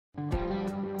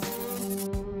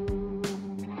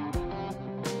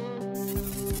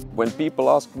When people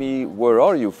ask me, where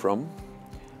are you from?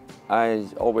 I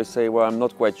always say, well, I'm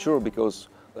not quite sure, because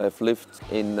I've lived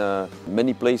in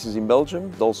many places in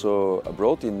Belgium, also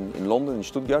abroad in London, in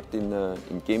Stuttgart,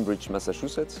 in Cambridge,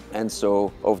 Massachusetts. And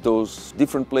so of those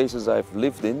different places I've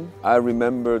lived in, I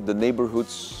remember the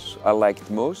neighborhoods I liked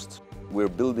most. We're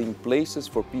building places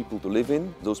for people to live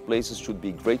in. Those places should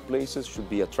be great places, should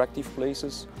be attractive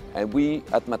places. And we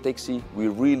at Matexi, we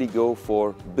really go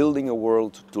for building a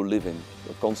world to live in.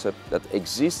 A concept that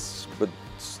exists, but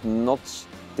it's not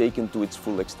taken to its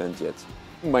full extent yet.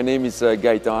 My name is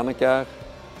Gaëtan Hannecart,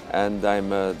 and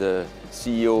I'm the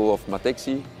CEO of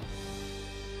Matexi.